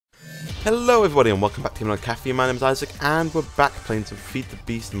Hello everybody and welcome back to Caffeine. My name is Isaac and we're back playing some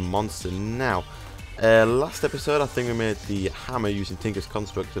FTB Monster now. Last episode I think we made the hammer using Tinker's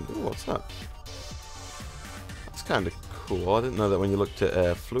Construct and... ooh, what's that? That's kind of cool. I didn't know that when you looked at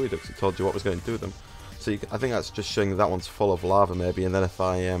Fluidux it told you what was going to do with them. So I think that's just showing that one's full of lava maybe, and then if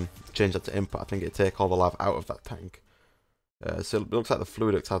I change that to input I think it'd take all the lava out of that tank. So it looks like the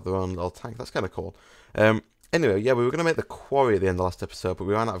Fluidux have their own little tank. That's kind of cool. Anyway, yeah, we were going to make the quarry at the end of the last episode, but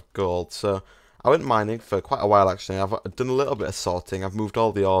we ran out of gold, so I went mining for quite a while actually. I've done a little bit of sorting. I've moved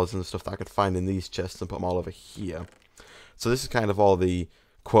all the ores and stuff that I could find in these chests and put them all over here. So this is kind of all the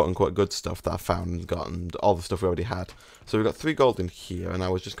quote-unquote good stuff that I found and got, and all the stuff we already had. So we got 3 gold in here, and I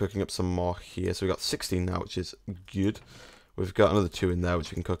was just cooking up some more here. So we got 16 now, which is good. We've got another 2 in there,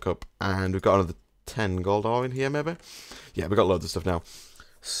 which we can cook up, and we've got another 10 gold ore in here, maybe? Yeah, we've got loads of stuff now.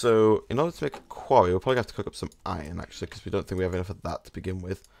 So, in order to make a quarry, we'll probably have to cook up some iron, actually, because we don't think we have enough of that to begin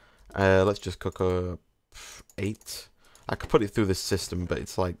with. Let's just cook up 8. I could put it through this system, but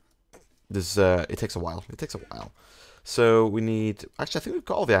it's like, there's, it takes a while. It takes a while. So, we need, actually, I think we've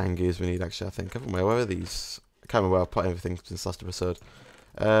got all the iron gears we need, actually, I think, haven't we? Where are these? I can't remember where I put everything since last episode.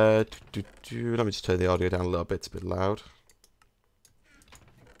 Let me just turn the audio down a little bit, it's a bit loud.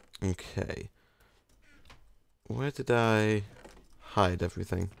 Okay. Where did I hide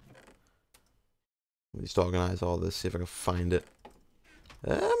everything? Let me just organize all this, see if I can find it.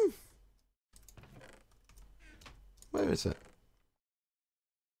 Where is it?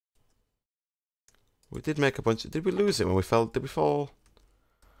 We did make a bunch of... did we lose it when we fell? Did we fall?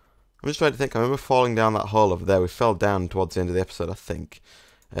 I'm just trying to think. I remember falling down that hole over there. We fell down towards the end of the episode, I think.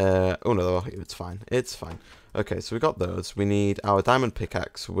 Oh no, it's fine. It's fine. Okay, so we got those. We need our diamond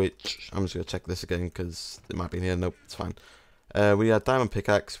pickaxe, which... I'm just going to check this again because it might be in here. Nope, it's fine. We need our diamond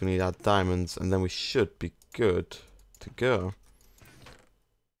pickaxe, we need our diamonds, and then we should be good to go.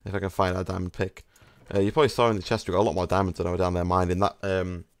 If I can find our diamond pick. You probably saw in the chest we got a lot more diamonds than I was down there mining. That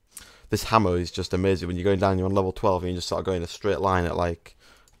this hammer is just amazing. When you're going down, you're on level 12 and you just start going in a straight line at like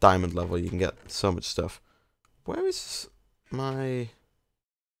diamond level. You can get so much stuff. Where is my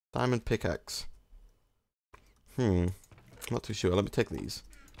diamond pickaxe? Not too sure. Let me take these.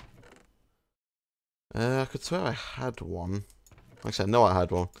 I could swear I had one. Actually, I know I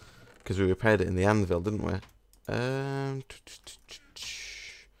had one, because we repaired it in the anvil, didn't we?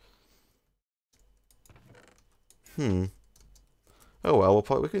 Oh well,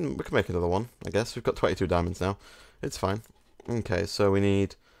 we can make another one, I guess. We've got 22 diamonds now. It's fine. Okay, so we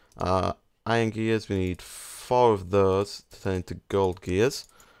need iron gears. We need 4 of those to turn into gold gears.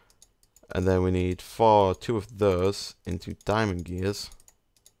 And then we need 2 of those into diamond gears.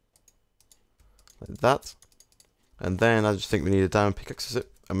 Like that. And then I just think we need a diamond pickaxe, is it?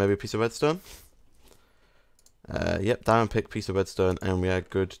 And maybe a piece of redstone? Yep, diamond pick, piece of redstone, and we are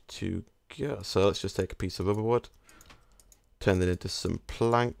good to go. So let's just take a piece of rubber wood, turn it into some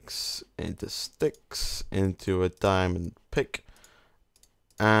planks, into sticks, into a diamond pick,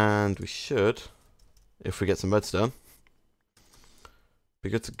 and we should, if we get some redstone,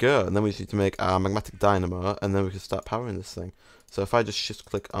 be good to go. And then we just need to make our magmatic dynamo, and then we can start powering this thing. So if I just shift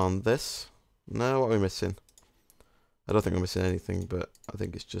click on this, no, what are we missing? I don't think we're missing anything, but I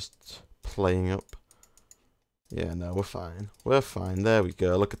think it's just playing up. Yeah, no, we're fine. We're fine. There we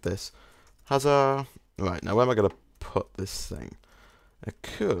go. Look at this. Huzzah! Right, now where am I going to put this thing? I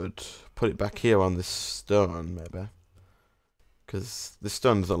could put it back here on this stone, maybe. Because this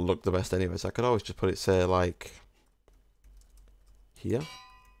stone doesn't look the best anyway, so I could always just put it, say, like... here?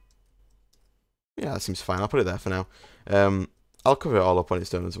 Yeah, that seems fine. I'll put it there for now. I'll cover it all up when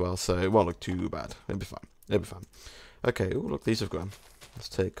it's done as well, so it won't look too bad. It'll be fine. It'll be fine. Okay, ooh, look, these have gone. Let's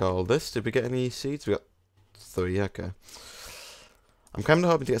take all this. Did we get any seeds? We got 3, okay. I'm kind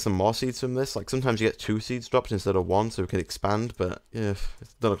of hoping to get some more seeds from this. Like, sometimes you get 2 seeds dropped instead of 1, so we can expand, but yeah, it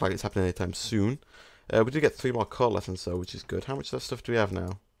doesn't look like it's happening anytime soon. We do get 3 more coal lessons, though, which is good. How much of that stuff do we have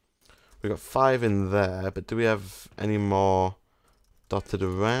now? We've got 5 in there, but do we have any more dotted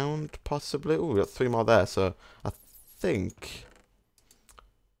around, possibly? Oh, we got 3 more there, so I think...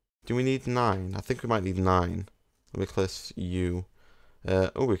 do we need 9? I think we might need 9. Let me place you.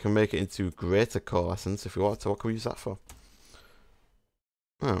 Oh, we can make it into greater core essence if we want to. What can we use that for?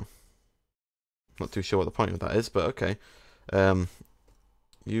 Oh. Not too sure what the point of that is, but okay.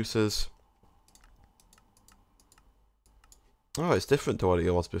 Uses. Oh, it's different to what it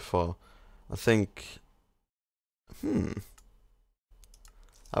was before. I think...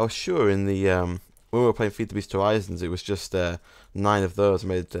 I was sure in the... when we were playing Feed the Beast Horizons, it was just 9 of those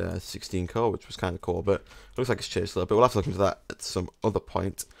made 16 core, which was kind of cool, but it looks like it's changed a little bit. We'll have to look into that at some other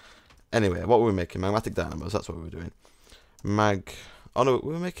point. Anyway, what were we making? Magmatic dynamos, that's what we were doing. Oh no,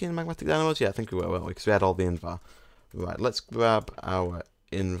 we were making magmatic dynamos? Yeah, I think we were, weren't we? Because we had all the invar. Right, let's grab our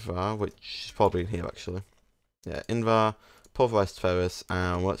invar, which is probably in here actually. Yeah, invar, pulverized ferrous,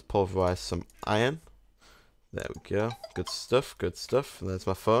 and let's pulverize some iron. There we go. Good stuff, good stuff. There's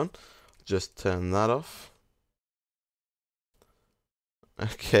my phone. Just turn that off.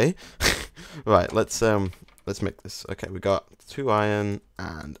 Okay. Right, let's make this. Okay, we got 2 iron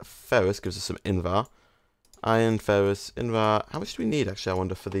and ferrous gives us some invar. Iron, ferrous, invar. How much do we need actually? I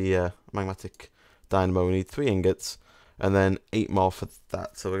wonder for the magmatic dynamo. We need 3 ingots and then 8 more for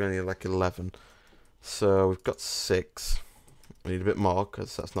that. So we're gonna need like 11. So we've got 6. We need a bit more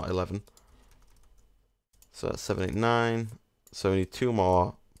because that's not 11. So that's 7, 8, 9. So we need 2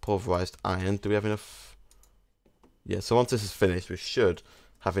 more pulverized iron. Do we have enough? Yeah, so once this is finished, we should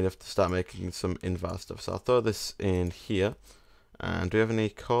have enough to start making some invar stuff. So I'll throw this in here. And do we have any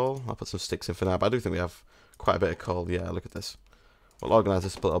coal? I'll put some sticks in for now, but I do think we have quite a bit of coal. Yeah, look at this. We'll organize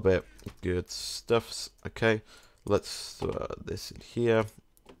this a little bit. Good stuffs. Okay, let's throw this in here.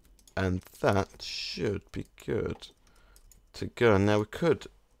 And that should be good to go. Now we could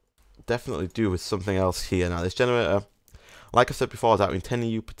definitely do with something else here. Now this generator, like I said before, is outputting 10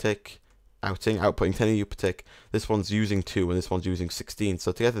 EU per tick. Outputting 10 EU per tick. This one's using 2 and this one's using 16.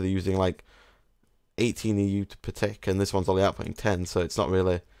 So together they're using like 18 EU per tick, and this one's only outputting 10. So it's not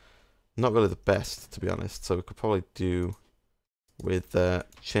really the best, to be honest. So we could probably do with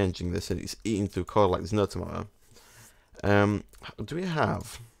changing this, and it's eating through code like there's no tomorrow. Do we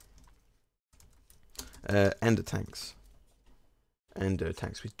have ender tanks? Ender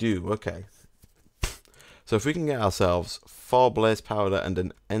tanks, we do. Okay. So if we can get ourselves 4 blaze powder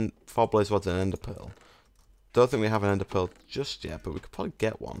and 4 blaze rods and an ender pearl. Don't think we have an ender pearl just yet, but we could probably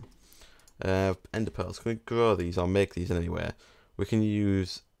get one. Ender pearls. Can we grow these or make these in any way? We can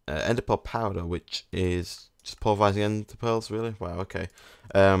use ender pearl powder, which is just pulverizing ender pearls. Really? Wow. Okay.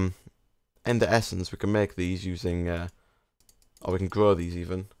 Ender essence. We can make these using, or we can grow these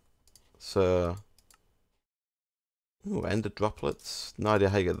even. So, ooh, ender droplets. No idea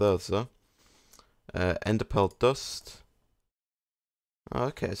how you get those though. Ender pearl dust.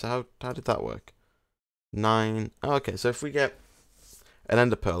 Okay, so how did that work? 9. Oh, okay, so if we get an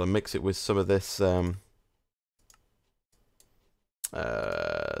ender pearl and mix it with some of this, some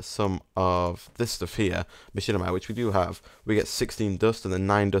of this stuff here, machinima, which we do have, we get 16 dust, and then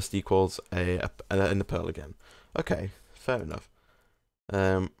 9 dust equals an ender pearl again. Okay, fair enough.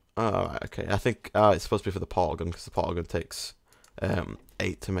 Alright, okay. I think it's supposed to be for the portal gun because the portal gun takes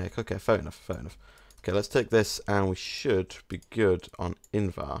 8 to make. Okay, fair enough, fair enough. Okay, let's take this and we should be good on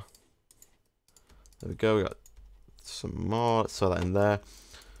invar. There we go, we got some more. Let's throw that in there.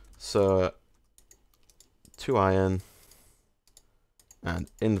 So 2 iron and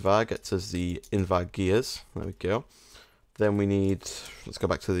invar gets us the invar gears. There we go. Then we need, let's go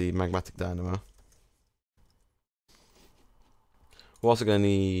back to the magmatic dynamo. We're also going to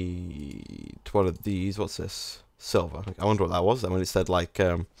need one of these. What's this? Silver. I wonder what that was then when it said like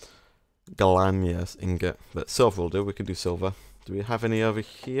Galania's ingot. But silver will do. We can do silver. Do we have any over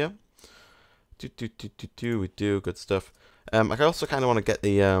here? We do. Good stuff. I also kind of want to get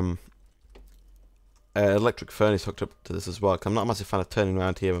the electric furnace hooked up to this as well. Because I'm not a massive fan of turning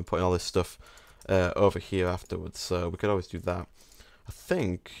around here and putting all this stuff over here afterwards. So we could always do that. I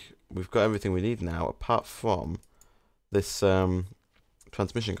think we've got everything we need now apart from this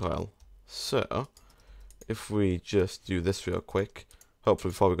transmission coil. So if we just do this real quick,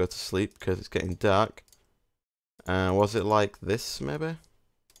 hopefully before we go to sleep because it's getting dark. Was it like this maybe?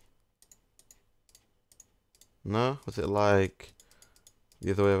 No? Was it like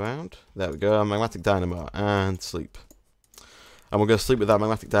the other way around? There we go, magmatic dynamo and sleep. And we're going to sleep with that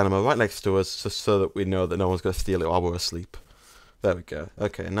magmatic dynamo right next to us just so that we know that no one's going to steal it while we're asleep. There we go.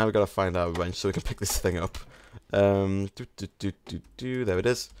 Okay, now we've got to find our wrench so we can pick this thing up. There it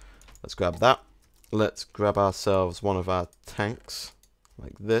is. Let's grab that. Let's grab ourselves one of our tanks,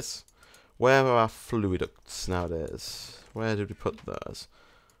 like this. Where are our fluiducts nowadays? Where did we put those?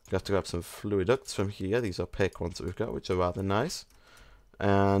 We have to grab some fluiducts from here. These are opaque ones that we've got, which are rather nice.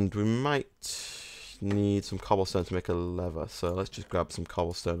 And we might need some cobblestone to make a lever. So let's just grab some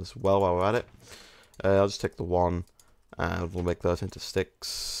cobblestone as well while we're at it. I'll just take the one, and we'll make those into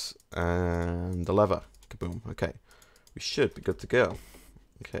sticks and the lever. Kaboom. Okay, we should be good to go.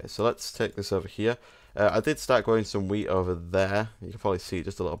 Okay, so let's take this over here. I did start growing some wheat over there. You can probably see it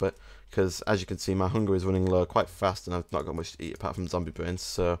just a little bit because, as you can see, my hunger is running low quite fast, and I've not got much to eat apart from zombie brains.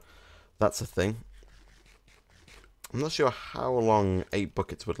 So that's a thing. I'm not sure how long 8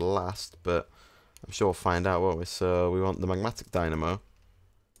 buckets would last, but I'm sure we'll find out, won't we? So we want the magmatic dynamo.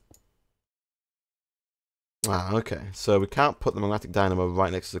 Ah, okay. So we can't put the magnetic dynamo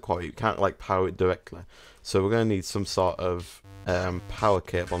right next to the quarry. You can't like power it directly. So we're going to need some sort of power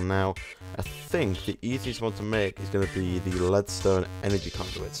cable. Now, I think the easiest one to make is going to be the leadstone energy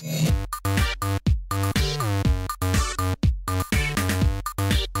conduits.